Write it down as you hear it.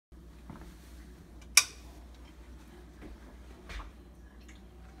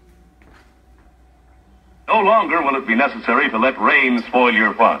No longer will it be necessary to let rain spoil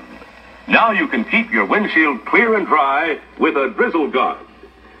your fun. Now you can keep your windshield clear and dry with a drizzle guard.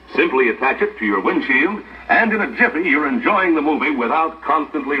 Simply attach it to your windshield, and in a jiffy you're enjoying the movie without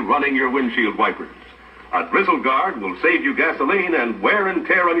constantly running your windshield wipers. A drizzle guard will save you gasoline and wear and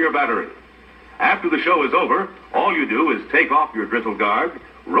tear on your battery. After the show is over, all you do is take off your drizzle guard,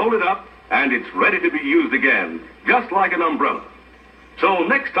 roll it up, and it's ready to be used again, just like an umbrella. So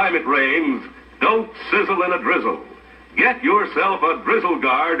next time it rains, don't sizzle in a drizzle. Get yourself a drizzle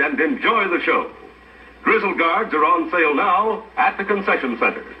guard and enjoy the show. Drizzle guards are on sale now at the concession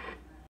center.